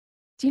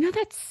Do you know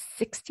that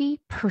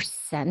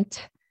 60%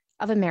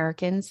 of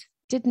Americans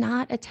did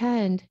not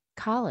attend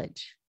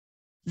college?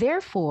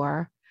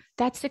 Therefore,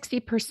 that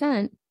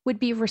 60% would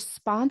be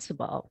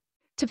responsible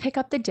to pick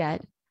up the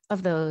debt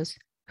of those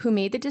who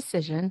made the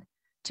decision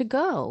to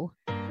go.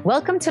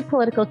 Welcome to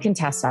Political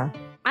Contessa.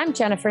 I'm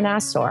Jennifer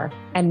Nassor,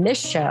 and this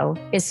show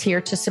is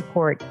here to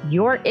support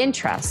your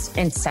interest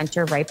in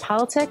center-right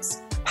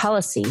politics,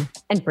 policy,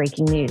 and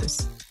breaking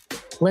news.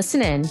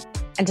 Listen in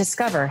and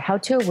discover how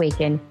to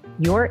awaken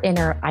your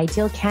inner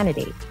ideal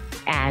candidate,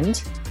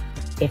 and,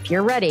 if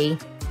you're ready,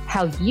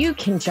 how you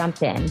can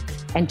jump in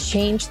and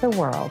change the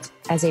world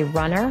as a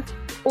runner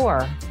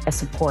or a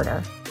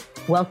supporter.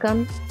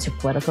 Welcome to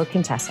Political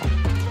Contessa.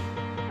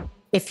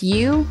 If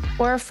you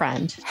or a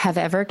friend have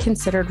ever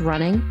considered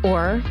running,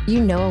 or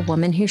you know a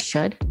woman who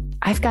should,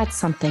 I've got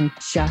something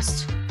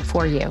just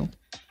for you.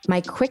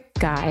 My quick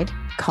guide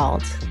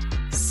called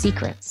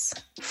Secrets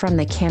from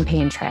the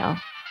Campaign Trail.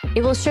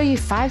 It will show you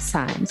 5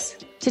 signs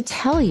to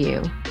tell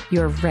you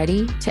you're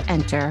ready to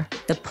enter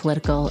the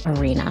political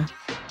arena.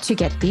 To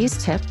get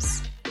these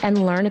tips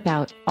and learn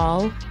about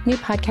all new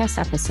podcast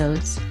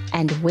episodes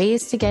and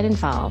ways to get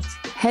involved,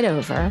 head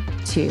over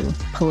to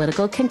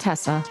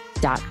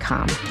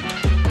politicalcontessa.com.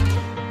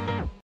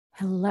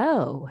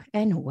 Hello,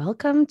 and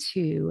welcome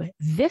to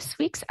this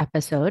week's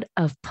episode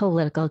of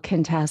Political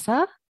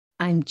Contessa.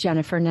 I'm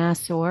Jennifer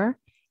Nassor,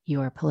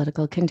 your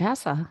Political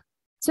Contessa.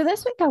 So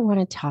this week I want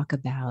to talk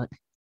about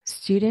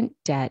student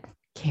debt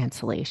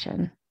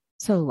cancellation.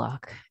 So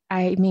look,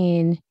 I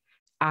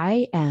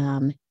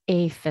am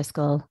a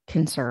fiscal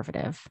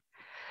conservative.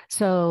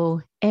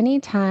 So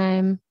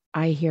anytime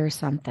I hear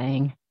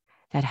something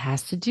that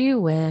has to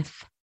do with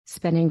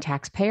spending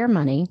taxpayer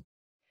money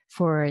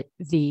for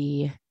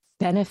the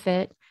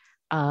benefit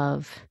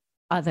of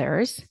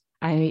others,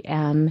 I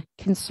am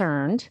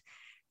concerned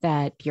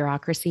that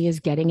bureaucracy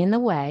is getting in the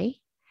way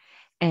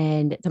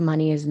and the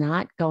money is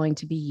not going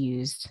to be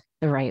used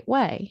the right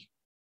way.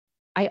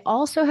 I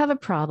also have a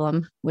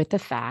problem with the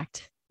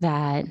fact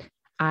that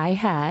I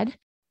had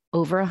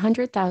over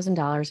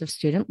 $100,000 of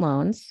student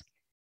loans.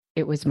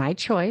 It was my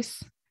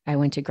choice. I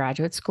went to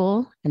graduate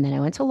school and then I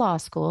went to law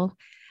school,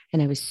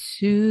 and I was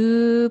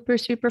super,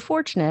 super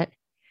fortunate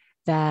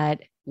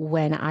that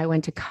when I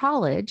went to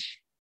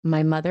college,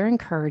 my mother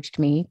encouraged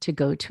me to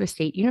go to a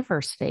state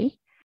university.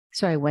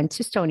 So I went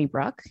to Stony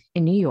Brook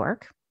in New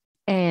York.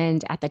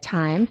 And at the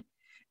time,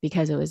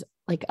 because it was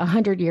like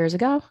 100 years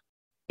ago,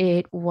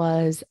 it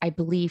was, I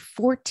believe,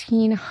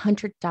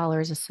 $1,400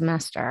 a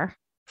semester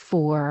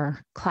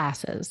for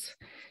classes,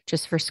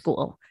 just for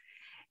school.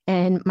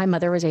 And my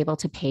mother was able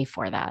to pay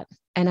for that.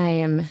 And I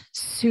am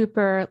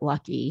super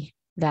lucky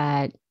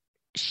that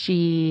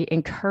she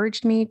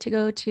encouraged me to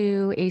go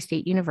to a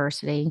state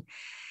university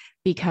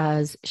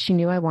because she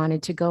knew I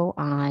wanted to go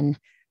on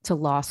to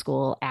law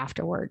school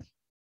afterward.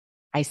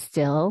 I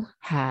still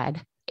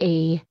had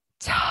a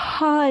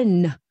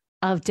ton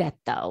of debt,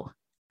 though.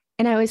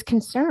 And I was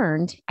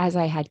concerned as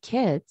I had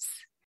kids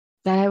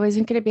that I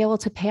wasn't going to be able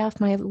to pay off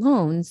my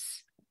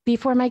loans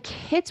before my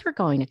kids were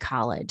going to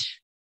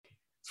college.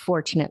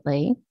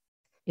 Fortunately,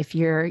 if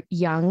you're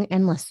young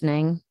and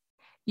listening,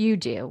 you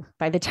do.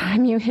 By the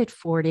time you hit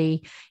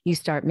 40, you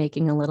start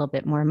making a little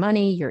bit more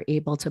money. You're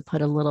able to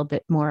put a little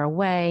bit more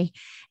away.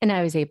 And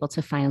I was able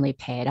to finally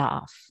pay it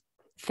off.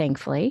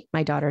 Thankfully,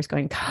 my daughter's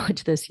going to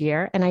college this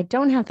year, and I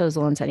don't have those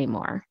loans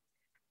anymore.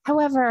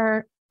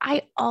 However,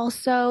 I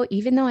also,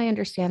 even though I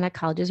understand that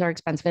colleges are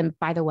expensive, and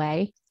by the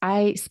way,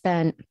 I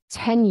spent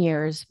 10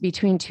 years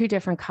between 2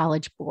 different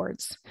college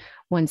boards,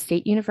 one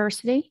state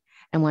university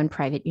and one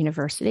private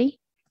university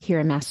here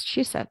in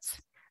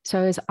Massachusetts.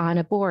 So I was on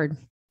a board.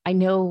 I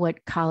know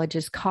what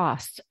colleges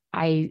cost.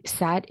 I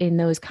sat in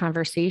those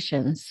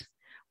conversations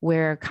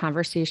where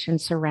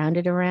conversations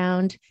surrounded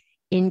around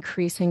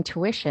increasing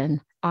tuition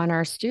on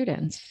our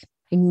students.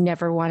 I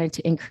never wanted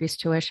to increase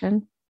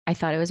tuition. I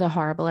thought it was a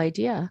horrible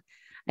idea.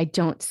 I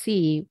don't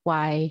see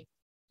why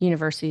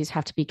universities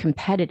have to be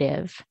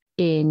competitive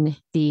in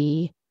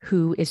the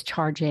who is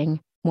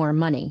charging more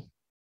money.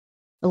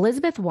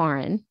 Elizabeth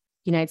Warren,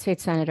 United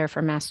States Senator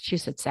from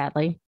Massachusetts,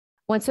 sadly,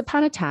 once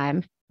upon a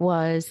time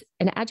was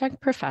an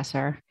adjunct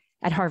professor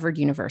at Harvard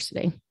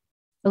University.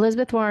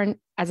 Elizabeth Warren,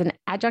 as an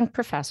adjunct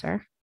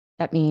professor,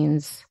 that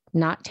means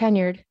not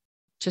tenured,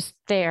 just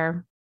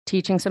there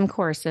teaching some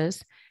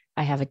courses.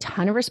 I have a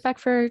ton of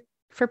respect for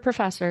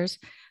professors,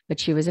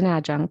 but she was an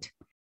adjunct.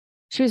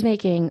 She was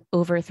making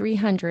over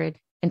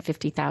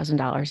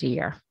 $350,000 a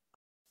year.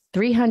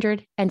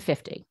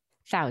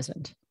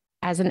 $350,000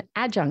 as an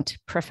adjunct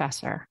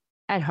professor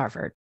at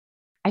Harvard.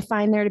 I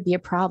find there to be a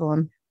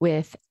problem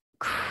with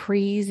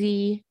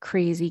crazy,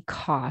 crazy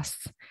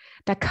costs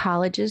that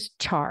colleges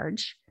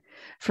charge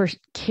for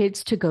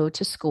kids to go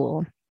to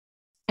school.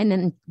 And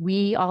then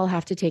we all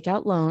have to take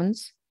out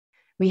loans.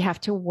 We have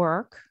to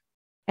work.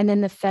 And then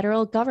the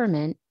federal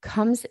government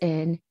comes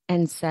in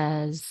and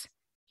says,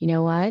 you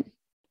know what?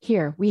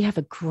 Here, we have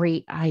a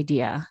great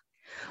idea.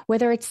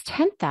 Whether it's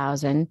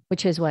 10,000,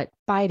 which is what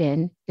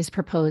Biden is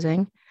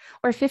proposing,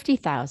 or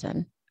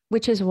 50,000,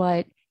 which is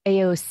what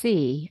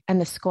AOC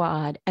and the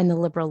squad and the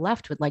liberal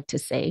left would like to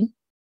see.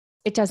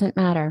 It doesn't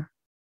matter.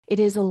 It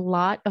is a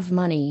lot of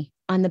money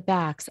on the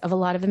backs of a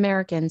lot of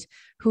Americans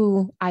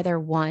who either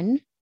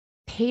one,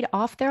 paid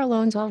off their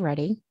loans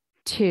already,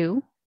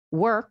 two,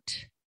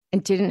 worked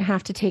and didn't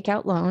have to take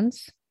out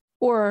loans,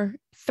 or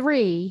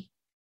three,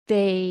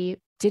 they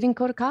didn't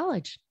go to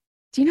college.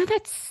 Do you know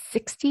that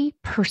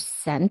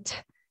 60%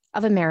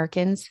 of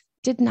Americans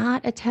did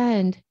not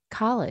attend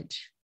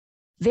college?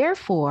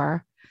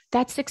 Therefore,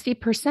 that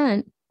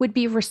 60% would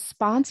be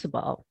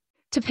responsible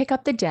to pick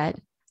up the debt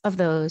of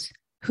those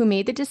who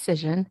made the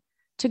decision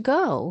to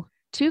go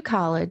to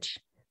college,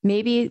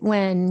 maybe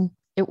when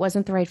it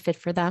wasn't the right fit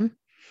for them.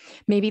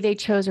 Maybe they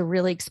chose a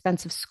really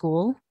expensive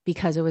school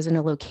because it was in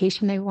a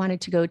location they wanted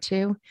to go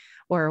to,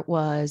 or it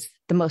was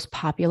the most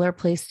popular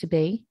place to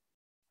be.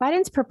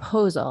 Biden's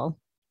proposal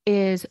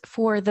is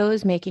for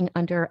those making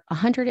under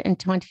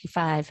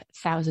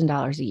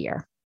 $125,000 a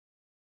year.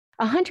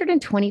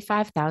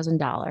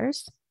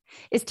 $125,000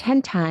 is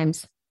 10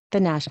 times the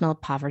national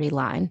poverty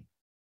line.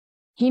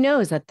 He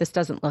knows that this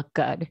doesn't look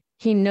good.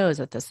 He knows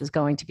that this is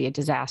going to be a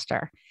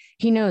disaster.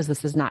 He knows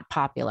this is not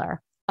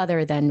popular,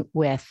 other than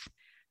with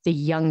the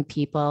young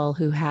people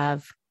who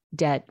have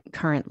debt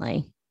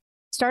currently.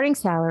 Starting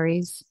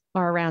salaries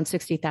are around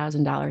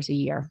 $60,000 a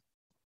year.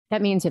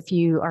 That means if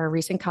you are a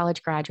recent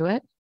college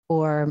graduate,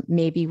 or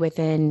maybe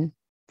within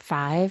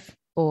 5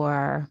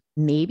 or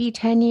maybe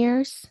 10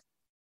 years,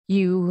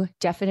 you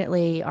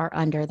definitely are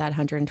under that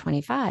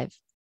 125.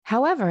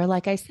 However,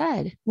 like I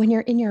said, when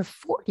you're in your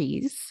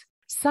 40s,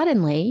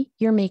 suddenly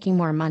you're making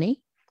more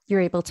money.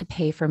 You're able to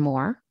pay for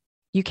more.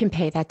 You can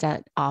pay that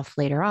debt off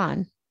later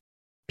on.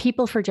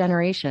 People for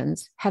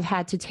generations have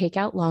had to take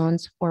out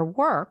loans or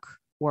work,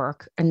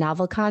 a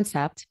novel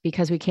concept,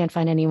 because we can't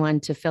find anyone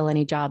to fill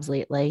any jobs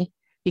lately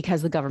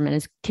because the government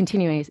is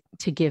continuing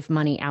to give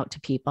money out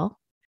to people.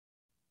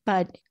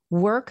 But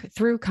work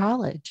through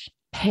college,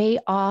 pay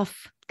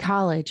off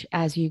college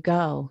as you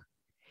go.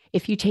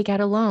 If you take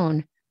out a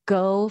loan,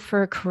 go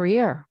for a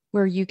career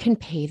where you can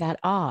pay that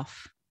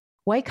off.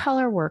 White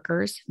collar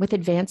workers with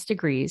advanced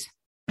degrees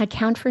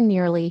account for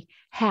nearly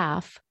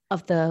half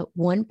of the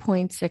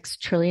 $1.6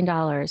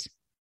 trillion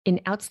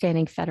in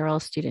outstanding federal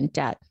student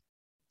debt.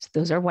 So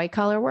those are white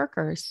collar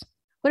workers.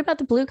 What about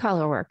the blue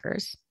collar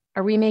workers?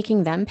 Are we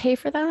making them pay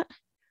for that?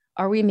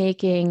 Are we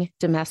making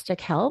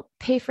domestic help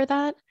pay for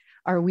that?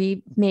 Are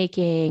we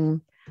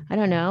making, I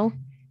don't know,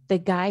 the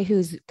guy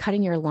who's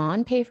cutting your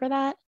lawn pay for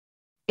that?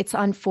 It's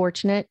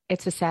unfortunate.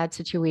 It's a sad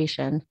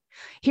situation.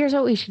 Here's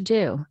what we should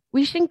do.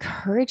 We should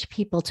encourage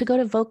people to go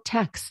to Voc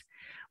Techs.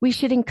 We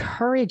should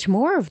encourage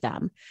more of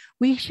them.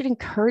 We should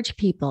encourage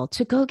people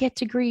to go get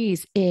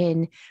degrees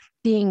in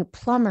being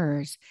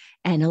plumbers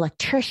and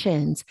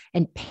electricians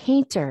and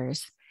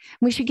painters.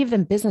 We should give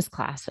them business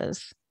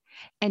classes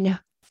and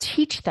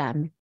teach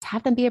them,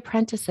 have them be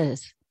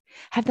apprentices,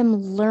 have them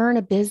learn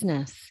a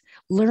business,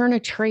 learn a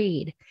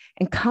trade,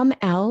 and come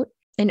out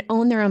and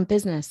own their own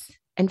business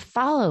and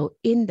follow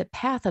in the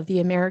path of the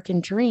American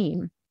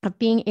dream of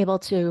being able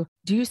to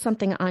do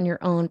something on your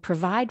own,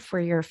 provide for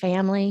your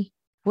family,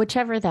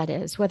 whichever that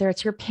is, whether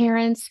it's your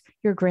parents,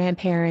 your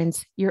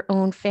grandparents, your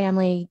own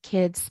family,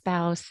 kids,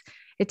 spouse,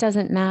 it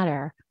doesn't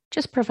matter.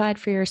 Just provide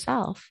for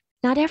yourself.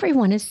 Not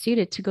everyone is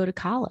suited to go to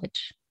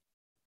college.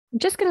 I'm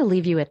just going to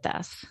leave you with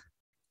this.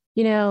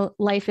 You know,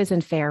 life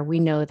isn't fair. We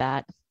know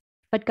that.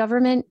 But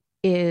government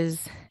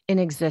is in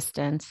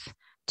existence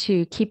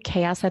to keep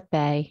chaos at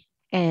bay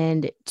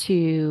and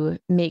to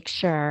make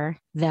sure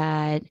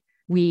that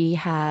we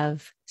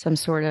have some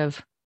sort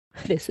of,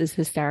 this is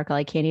hysterical,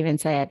 I can't even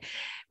say it.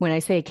 When I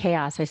say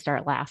chaos, I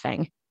start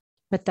laughing,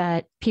 but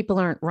that people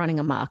aren't running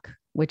amok,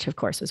 which of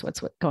course is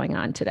what's going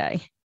on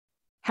today.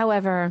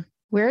 However,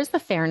 where is the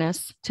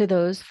fairness to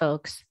those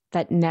folks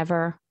that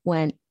never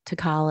went to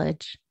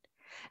college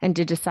and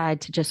did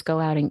decide to just go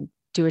out and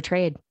do a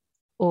trade,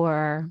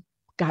 or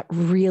got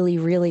really,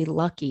 really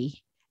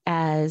lucky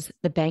as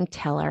the bank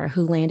teller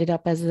who landed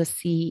up as the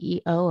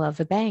CEO of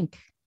a bank?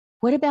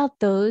 What about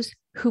those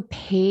who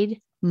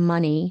paid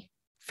money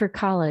for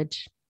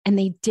college and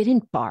they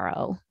didn't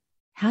borrow?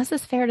 How's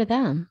this fair to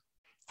them?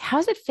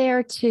 How's it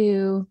fair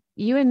to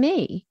you and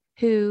me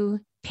who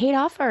paid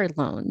off our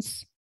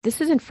loans?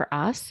 This isn't for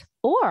us,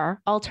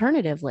 or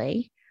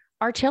alternatively,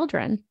 our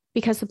children,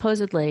 because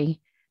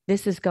supposedly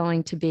this is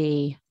going to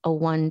be a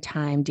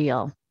one-time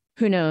deal.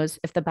 Who knows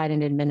if the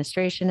Biden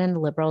administration and the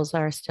liberals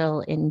are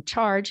still in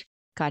charge?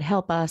 God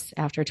help us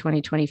after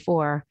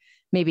 2024.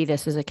 Maybe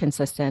this is a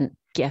consistent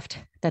gift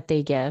that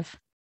they give.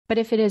 But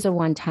if it is a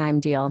one-time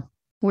deal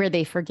where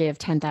they forgive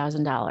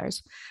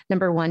 $10,000,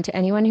 number one, to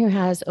anyone who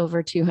has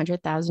over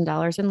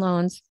 $200,000 in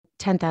loans,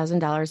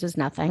 $10,000 is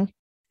nothing.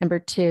 Number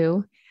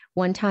two,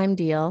 one-time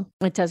deal.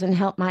 It doesn't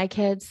help my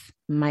kids,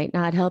 might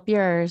not help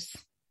yours.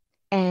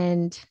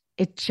 And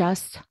it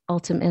just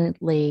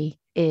ultimately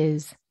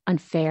is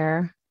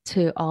unfair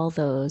to all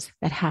those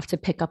that have to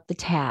pick up the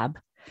tab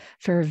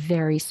for a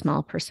very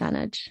small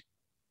percentage.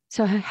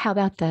 So how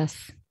about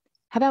this?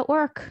 How about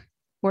work?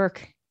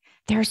 Work.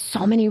 There's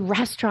so many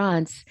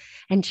restaurants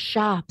and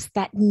shops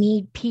that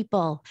need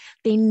people.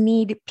 They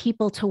need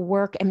people to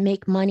work and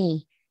make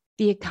money.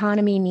 The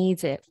economy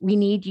needs it. We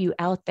need you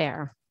out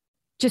there.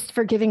 Just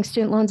forgiving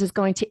student loans is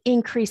going to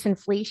increase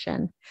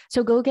inflation.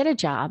 So go get a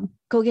job,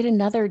 go get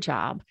another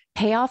job,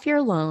 pay off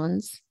your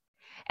loans,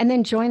 and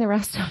then join the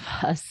rest of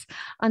us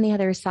on the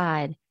other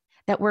side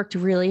that worked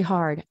really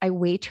hard. I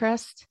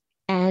waitressed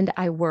and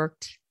I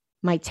worked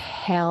my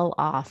tail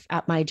off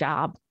at my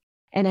job.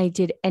 And I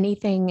did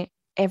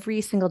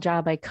every single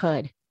job I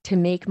could to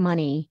make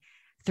money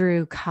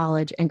through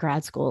college and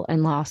grad school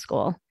and law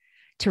school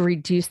to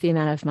reduce the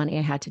amount of money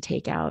I had to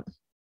take out.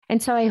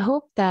 And so I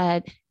hope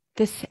that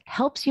this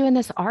helps you in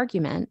this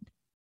argument.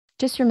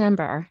 Just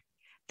remember,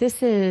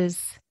 this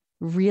is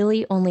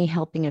really only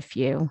helping a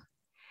few.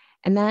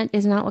 And that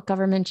is not what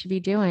government should be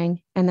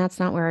doing. And that's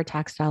not where our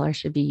tax dollars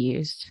should be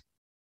used.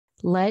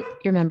 Let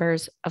your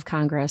members of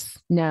Congress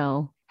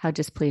know how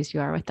displeased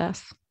you are with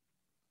this.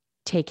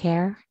 Take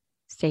care,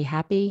 stay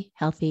happy,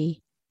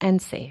 healthy,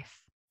 and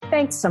safe.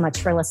 Thanks so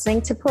much for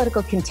listening to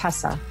Political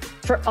Contessa.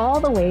 For all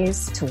the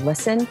ways to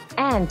listen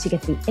and to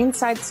get the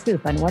inside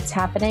scoop on what's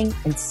happening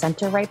in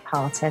center-right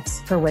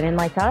politics for women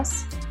like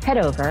us, head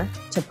over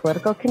to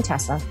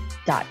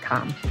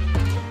politicalcontessa.com.